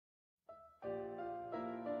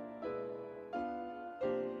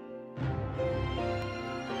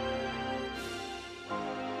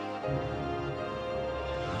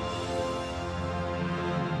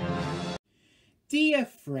Dear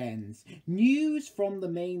friends, news from the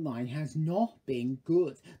main line has not been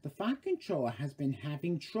good. The Fat Controller has been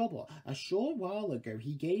having trouble. A short while ago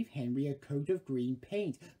he gave Henry a coat of green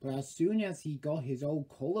paint, but as soon as he got his old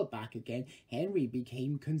colour back again, Henry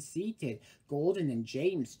became conceited. Gordon and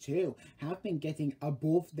James too have been getting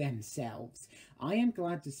above themselves. I am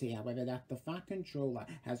glad to say, however, that the Fat Controller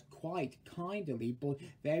has quite kindly but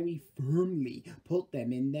very firmly put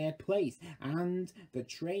them in their place, and the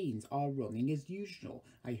trains are running as usual.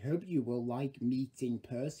 I hope you will like meeting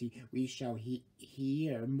Percy. We shall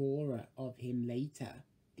hear more of him later.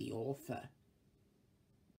 The author.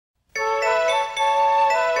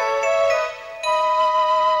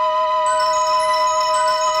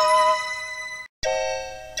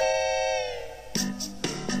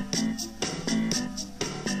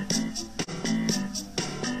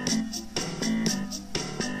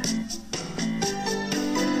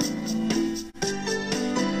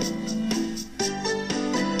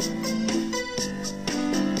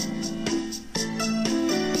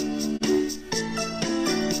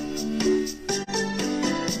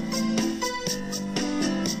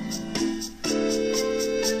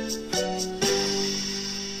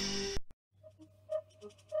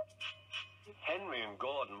 Henry and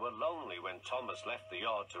Gordon were lonely when Thomas left the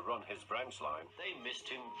yard to run his branch line. They missed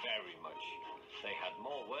him very much. They had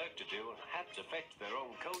more work to do and had to fetch their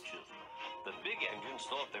own coaches. The big engines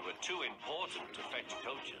thought they were too important to fetch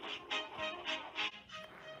coaches.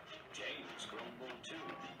 James grumbled too.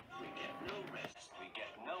 We get no rest,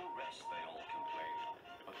 they all complained.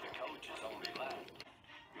 But the coaches only laughed.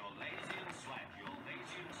 You're lazy and slack, you're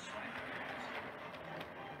lazy and slack.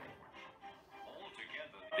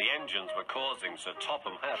 The engines were causing Sir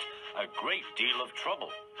Topham Hatt a great deal of trouble.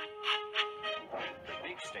 The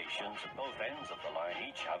big stations at both ends of the line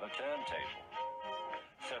each have a turntable.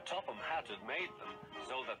 Sir Topham Hatt had made them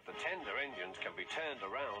so that the tender engines can be turned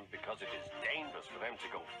around because it is dangerous for them to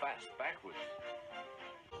go fast backwards.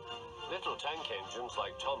 Little tank engines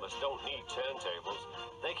like Thomas don't need turntables.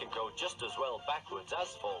 They can go just as well backwards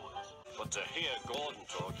as forwards. But to hear Gordon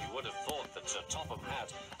talk, you would have thought that Sir Topham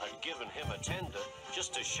Hatt had given him a tender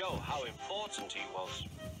just to show how important he was.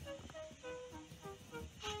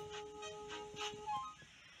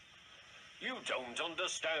 You don't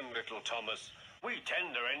understand, little Thomas. We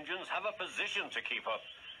tender engines have a position to keep up.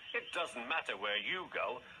 It doesn't matter where you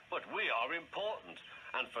go, but we are important.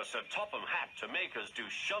 And for Sir Topham Hatt to make us do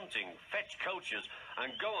shunting, fetch coaches,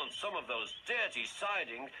 and go on some of those dirty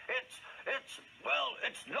sidings, it's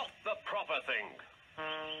not the proper thing.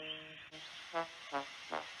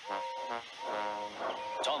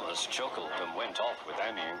 Thomas chuckled and went off with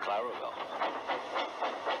Annie and Clarabelle.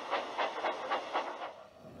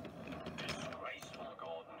 Disgraceful,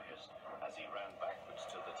 Gordon hissed as he ran backwards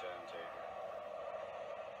to the turntable.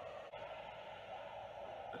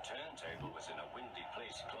 The turntable was in a windy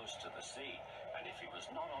place close to the sea, and if he was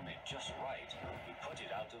not on it just right, he put it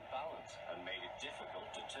out of balance and made it difficult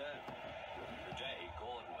to turn. Today,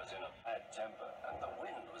 Gordon was in a bad temper, and the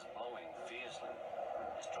wind was blowing fiercely.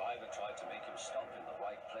 His driver tried to make him stop in the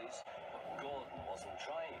right place, but Gordon wasn't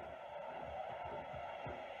trying.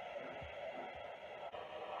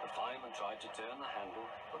 The fireman tried to turn the handle,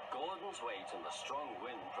 but Gordon's weight and the strong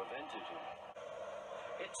wind prevented him.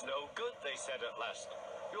 It's no good, they said at last.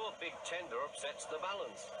 Your big tender upsets the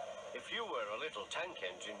balance. If you were a little tank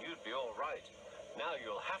engine, you'd be all right. Now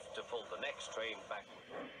you'll have to pull the next train backward.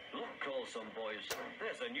 Look, Troublesome boys,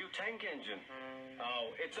 there's a new tank engine.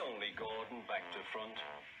 Oh, it's only Gordon back to front.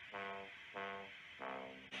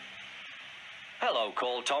 Hello,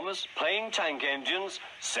 Cole Thomas. Playing tank engines?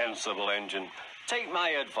 Sensible engine. Take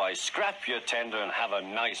my advice, scrap your tender and have a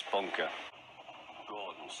nice bunker.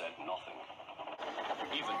 Gordon said nothing.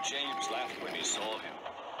 Even James laughed when he saw him.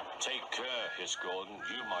 Take care, hissed Gordon.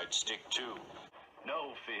 You might stick too.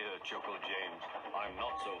 No fear, chuckled James. I'm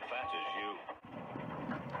not so fat as you.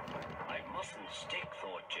 I mustn't stick,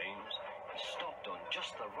 thought James. He stopped on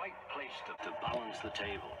just the right place to balance the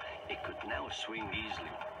table. It could now swing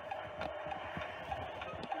easily.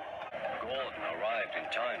 Gordon arrived in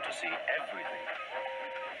time to see everything.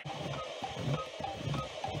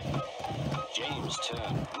 James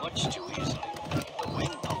turned much too easily. The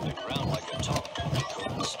wind pumped him round like a top. He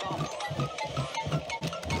couldn't stop.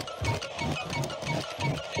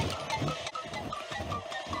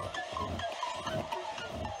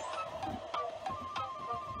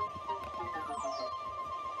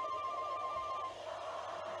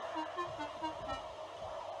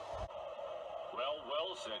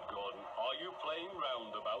 Well, said Gordon. Are you playing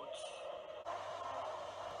roundabouts?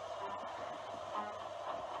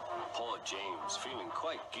 Poor James, feeling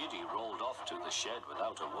quite giddy, rolled off to the shed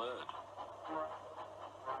without a word.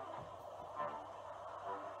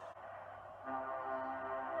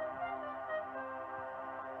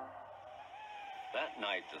 That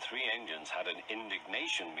night, the three engines had an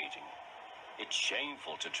indignation meeting. It's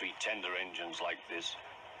shameful to treat tender engines like this.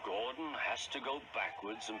 Gordon has to go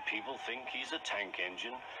backwards and people think he's a tank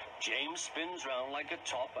engine. James spins round like a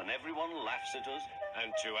top and everyone laughs at us.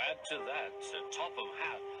 And to add to that, Sir Topham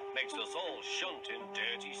Hatt makes us all shunt in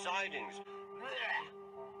dirty sidings.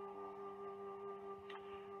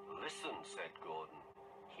 Listen, said Gordon.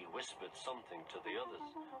 He whispered something to the others.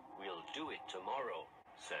 We'll do it tomorrow.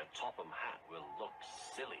 Sir Topham Hatt will look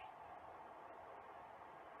silly.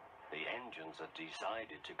 The engines had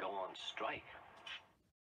decided to go on strike.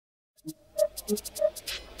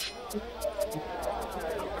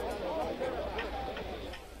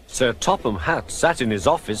 Sir Topham Hatt sat in his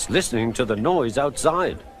office listening to the noise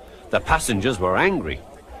outside. The passengers were angry.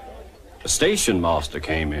 The station master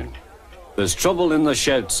came in. There's trouble in the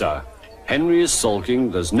shed, sir. Henry is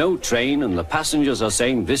sulking, there's no train, and the passengers are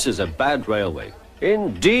saying this is a bad railway.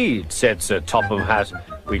 Indeed, said Sir Topham Hatt.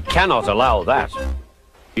 We cannot allow that.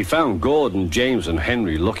 He found Gordon, James, and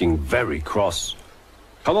Henry looking very cross.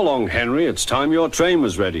 Come along, Henry, it's time your train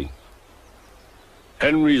was ready.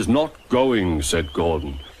 Henry's not going, said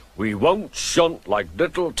Gordon. We won't shunt like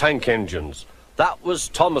little tank engines. That was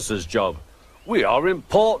Thomas's job. We are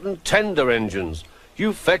important tender engines.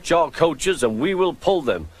 You fetch our coaches and we will pull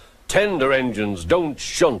them. Tender engines don't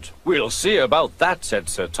shunt. We'll see about that, said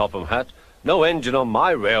Sir Topham Hatt. No engine on my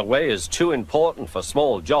railway is too important for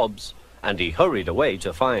small jobs. And he hurried away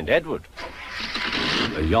to find Edward.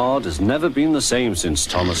 The yard has never been the same since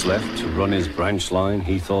Thomas left to run his branch line,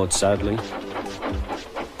 he thought sadly.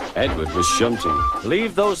 Edward was shunting.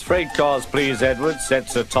 Leave those freight cars, please, Edward, said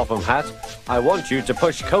Sir Topham Hatt. I want you to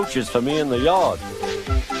push coaches for me in the yard.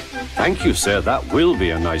 Thank you, sir, that will be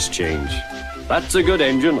a nice change. That's a good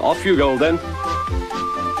engine, off you go then.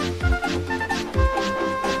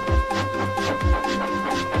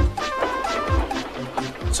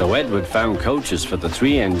 So Edward found coaches for the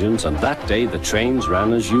three engines, and that day the trains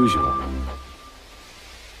ran as usual.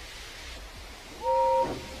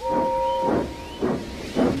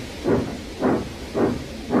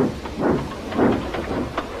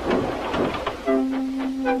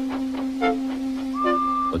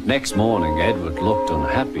 But next morning Edward looked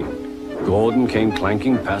unhappy. Gordon came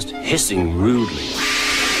clanking past, hissing rudely.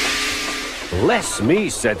 Bless me,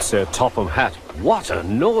 said Sir Topham Hatt. What a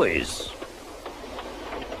noise!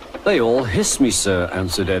 They all hiss me, sir,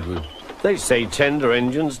 answered Edward. They say tender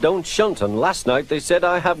engines don't shunt, and last night they said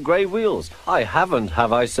I have grey wheels. I haven't,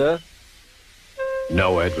 have I, sir?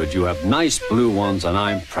 No, Edward, you have nice blue ones, and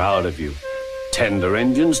I'm proud of you. Tender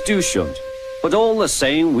engines do shunt, but all the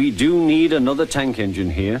same, we do need another tank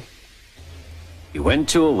engine here. He went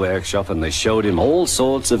to a workshop, and they showed him all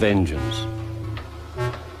sorts of engines.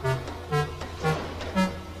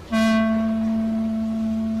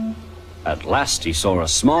 At last he saw a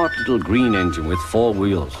smart little green engine with 4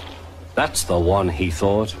 wheels. That's the one, he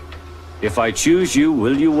thought. If I choose you,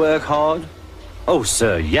 will you work hard? Oh,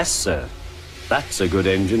 sir, yes, sir. That's a good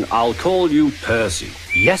engine. I'll call you Percy.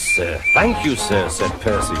 Yes, sir. Thank you, sir, said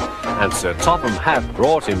Percy. And Sir Topham Hatt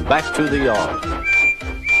brought him back to the yard.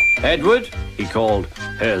 Edward, he called,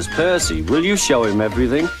 here's Percy. Will you show him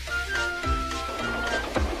everything?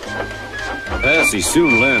 Percy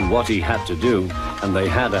soon learned what he had to do, and they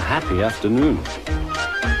had a happy afternoon.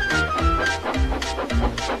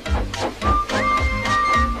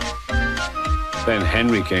 Then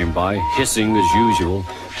Henry came by, hissing as usual.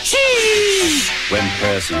 Chee! Went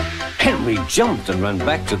Percy. Henry jumped and ran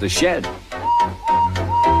back to the shed.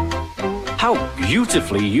 How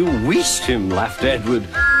beautifully you wheeshed him, laughed Edward.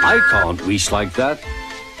 I can't wheesh like that.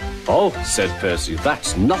 Oh, said Percy,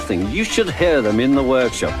 that's nothing. You should hear them in the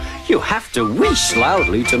workshop. You have to wheesh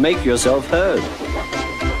loudly to make yourself heard.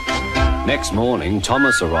 Next morning,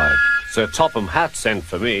 Thomas arrived. Sir Topham Hatt sent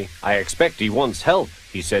for me. I expect he wants help,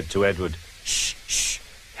 he said to Edward. Shh, shh.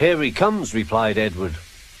 Here he comes, replied Edward.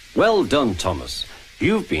 Well done, Thomas.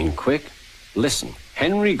 You've been quick. Listen,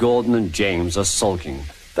 Henry, Gordon, and James are sulking.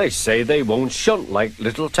 They say they won't shunt like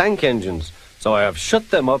little tank engines. So I have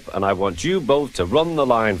shut them up, and I want you both to run the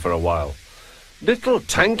line for a while. Little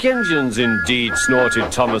tank engines, indeed,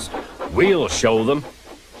 snorted Thomas. We'll show them.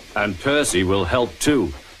 And Percy will help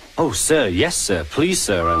too. Oh, sir, yes, sir, please,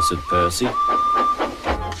 sir, answered Percy.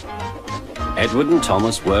 Edward and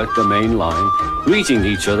Thomas worked the main line, greeting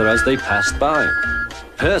each other as they passed by.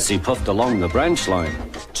 Percy puffed along the branch line.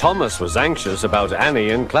 Thomas was anxious about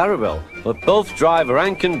Annie and Clarabel, but both driver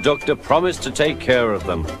and conductor promised to take care of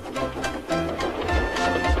them.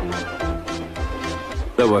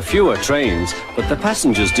 There were fewer trains, but the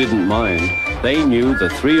passengers didn't mind. They knew the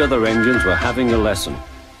 3 other engines were having a lesson.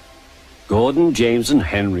 Gordon, James, and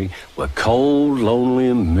Henry were cold, lonely,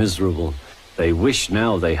 and miserable. They wished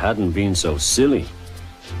now they hadn't been so silly.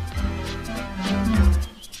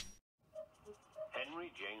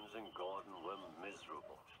 Henry, James, and Gordon were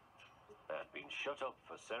miserable. They had been shut up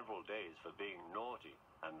for several days for being naughty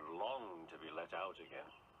and longed to be let out again.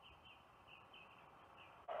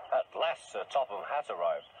 At last Sir Topham Hatt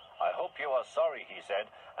arrived. "I hope you are sorry," he said,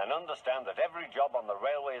 "and understand that every job on the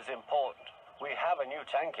railway is important. We have a new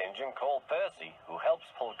tank engine called Percy, who helps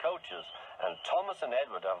pull coaches, and Thomas and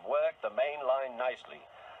Edward have worked the main line nicely.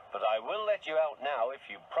 But I will let you out now if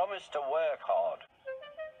you promise to work hard."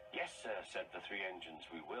 "Yes, sir," said the three engines,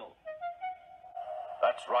 "we will."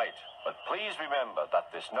 "That's right, but please remember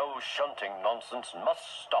that this no shunting nonsense must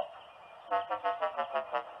stop."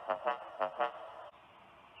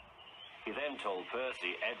 He then told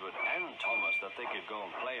Percy, Edward, and Thomas that they could go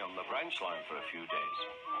and play on the branch line for a few days.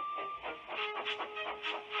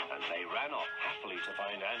 And they ran off happily to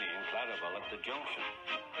find Annie and Clarabelle at the junction.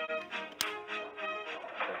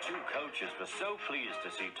 The two coaches were so pleased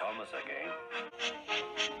to see Thomas again.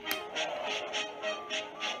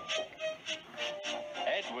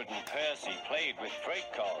 Edward and Percy played with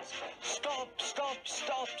freight cars. "Stop, stop,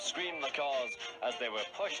 stop," screamed the cars as they were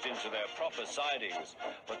pushed into their proper sidings.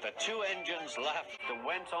 But the two engines laughed and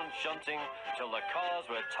went on shunting till the cars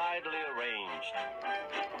were tidily arranged.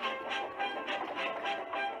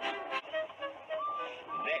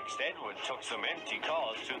 Next, Edward took some empty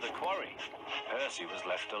cars to the quarry. Percy was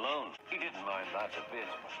left alone. He didn't mind that a bit.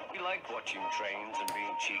 He liked watching trains and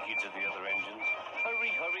being cheeky to the other engines. "Hurry,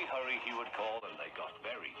 hurry, hurry," he would call, and they got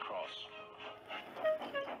very cross.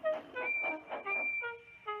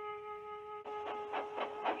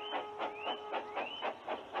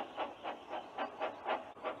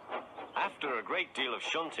 After a great deal of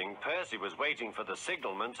shunting, Percy was waiting for the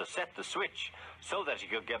signalman to set the switch so that he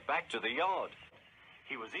could get back to the yard.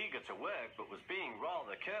 He was eager to work, but was being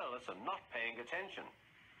rather careless and not paying attention.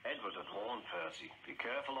 Edward had warned Percy, "Be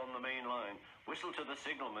careful on the main line. Whistle to the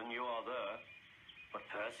signalman you are there." But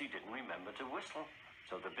Percy didn't remember to whistle,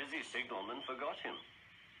 so the busy signalman forgot him.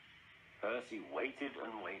 Percy waited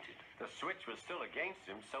and waited. The switch was still against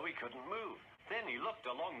him, so he couldn't move. Then he looked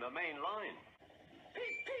along the main line.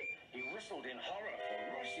 "Peep, peep!" He whistled in horror,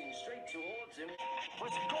 for rushing straight towards him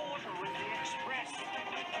was Gordon with the express.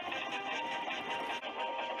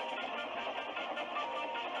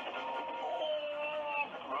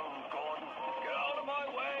 Groaned Gordon. "Get out of my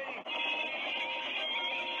way!"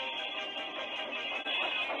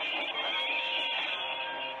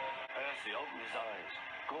 Percy opened his eyes.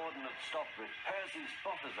 Gordon had stopped with Percy's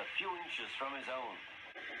buffers a few inches from his own.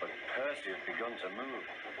 But Percy had begun to move.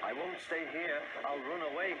 "I won't stay here. I'll run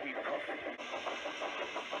away," he puffed.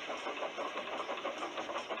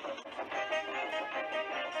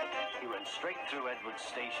 He went straight through Edward's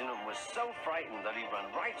station and was so frightened that he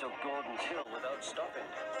ran right up Gordon's hill without stopping.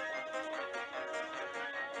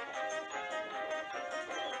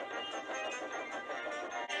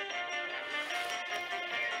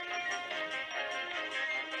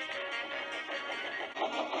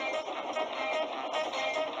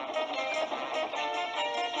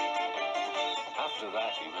 After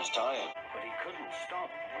that, he was tired, but he couldn't stop.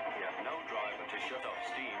 He had no driver to shut off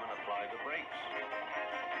steam and apply the brakes.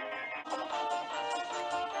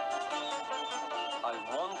 "I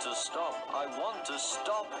want to stop, I want to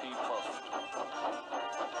stop," he puffed.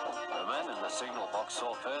 The man in the signal box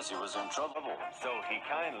saw Percy was in trouble, so he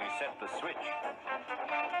kindly set the switch.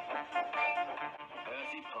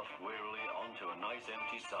 Percy puffed wearily onto a nice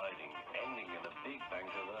empty siding, ending in a big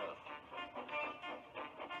bank of earth.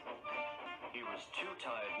 He was too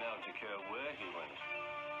tired now to care where he went.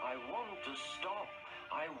 "I want to stop,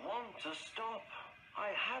 I want to stop, I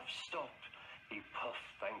have stopped," he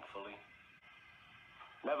puffed thankfully.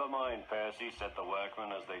 "Never mind, Percy," said the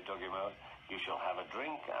workman as they dug him out. "You shall have a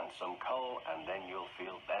drink and some coal, and then you'll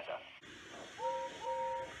feel better."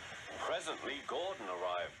 Presently, Gordon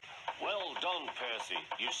arrived. "Well done, Percy.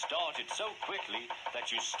 You started so quickly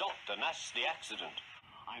that you stopped a nasty accident."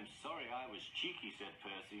 "I'm sorry I was cheeky," said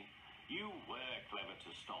Percy. "You were clever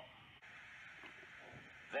to stop."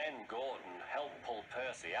 Then Gordon helped pull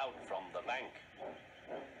Percy out from the bank.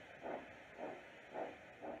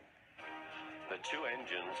 The two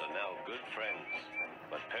engines are now good friends,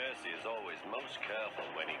 but Percy is always most careful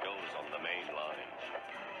when he goes on the main line.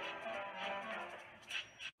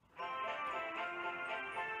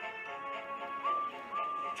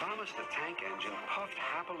 Thomas the Tank Engine puffed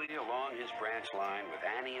happily along his branch line with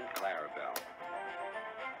Annie and Clarabelle.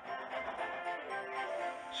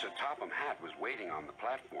 Sir Topham Hatt was waiting on the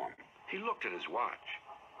platform. He looked at his watch.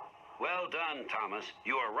 Well done, Thomas.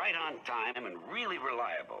 You are right on time and really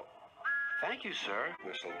reliable. Thank you, sir,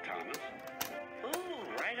 whistled Thomas. Ooh,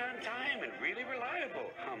 right on time and really reliable,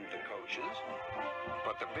 hummed the coaches.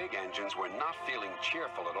 But the big engines were not feeling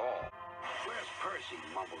cheerful at all. Where's Percy,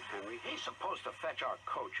 mumbled Henry. He's supposed to fetch our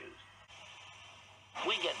coaches.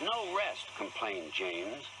 We get no rest, complained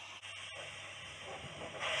James.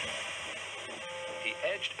 He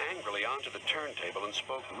edged angrily onto the turntable and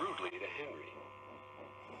spoke rudely to Henry.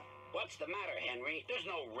 What's the matter, Henry? There's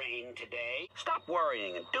no rain today. Stop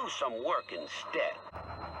worrying and do some work instead.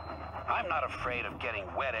 I'm not afraid of getting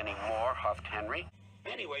wet anymore, huffed Henry.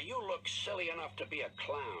 Anyway, you look silly enough to be a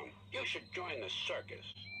clown. You should join the circus.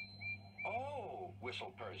 Oh,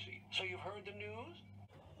 whistled Percy. So you've heard the news?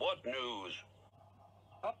 What news?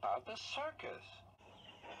 About the circus.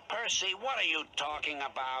 Percy, what are you talking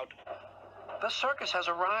about? The circus has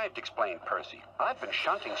arrived, explained Percy. I've been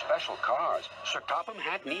shunting special cars. Sir Topham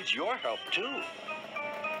Hatt needs your help, too.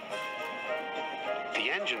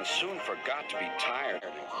 The engine soon forgot to be tired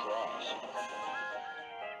and cross.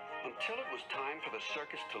 Until it was time for the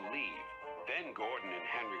circus to leave. Then Gordon and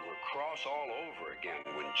Henry were cross all over again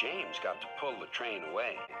when James got to pull the train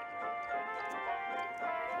away.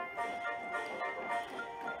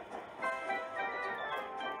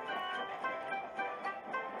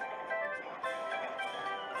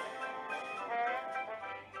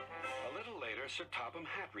 Sir Topham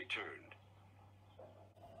Hatt returned.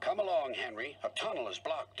 Come along, Henry. A tunnel is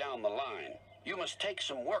blocked down the line. You must take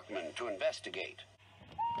some workmen to investigate.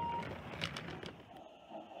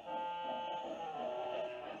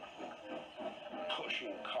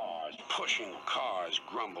 Pushing cars,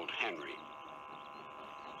 grumbled Henry.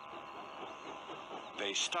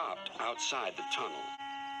 They stopped outside the tunnel.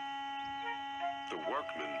 The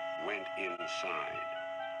workmen went inside.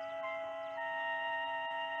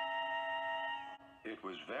 It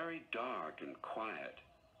was very dark and quiet,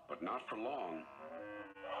 but not for long.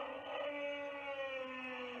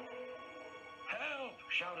 Help!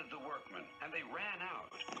 Shouted the workmen, and they ran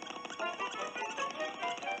out.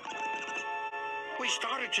 We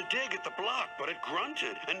started to dig at the block, but it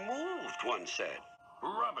grunted and moved, one said.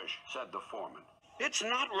 Rubbish, said the foreman. It's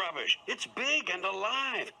not rubbish. It's big and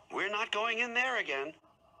alive. We're not going in there again.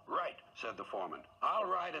 Right, said the foreman. I'll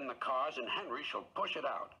ride in the cars and Henry shall push it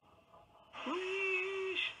out.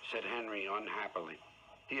 Wheesh, said Henry unhappily.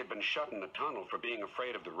 He had been shut in the tunnel for being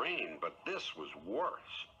afraid of the rain, but this was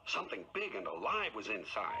worse. Something big and alive was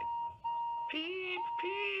inside. Peep,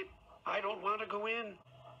 peep. I don't want to go in.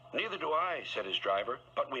 Neither do I, said his driver,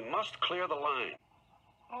 but we must clear the line.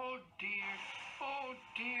 Oh dear,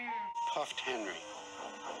 puffed Henry.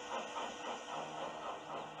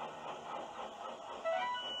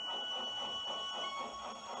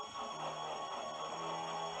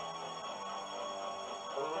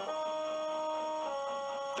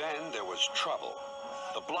 Then there was trouble.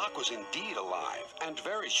 The block was indeed alive and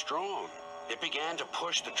very strong. It began to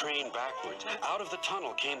push the train backwards. Out of the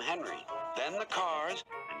tunnel came Henry, then the cars,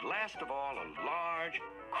 and last of all, a large,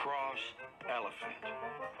 cross elephant.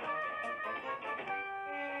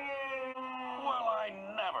 Well, I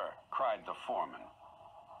never, cried the foreman.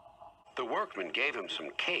 The workman gave him some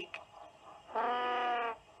cake.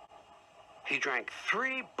 He drank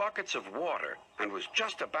 3 buckets of water and was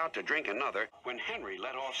just about to drink another when Henry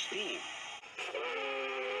let off steam.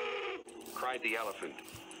 Cried the elephant.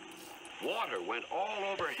 Water went all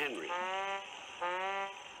over Henry.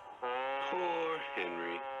 Poor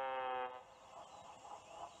Henry.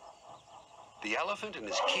 The elephant and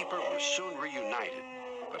his keeper were soon reunited,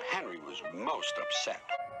 but Henry was most upset.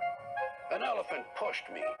 An elephant pushed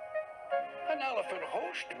me. An elephant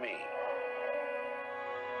hoshed me.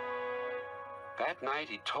 That night,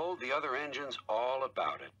 he told the other engines all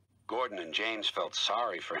about it. Gordon and James felt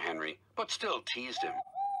sorry for Henry, but still teased him.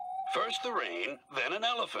 First the rain, then an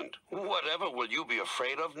elephant. Whatever will you be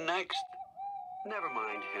afraid of next? Never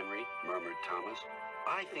mind, Henry, murmured Thomas.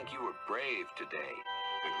 I think you were brave today,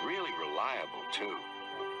 and really reliable, too.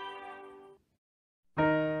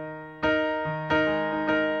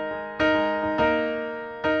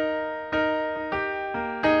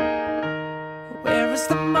 Where is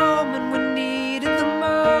the moment we needed the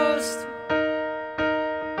most?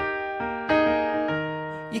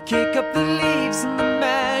 You kick up the leaves and the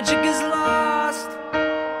magic is lost.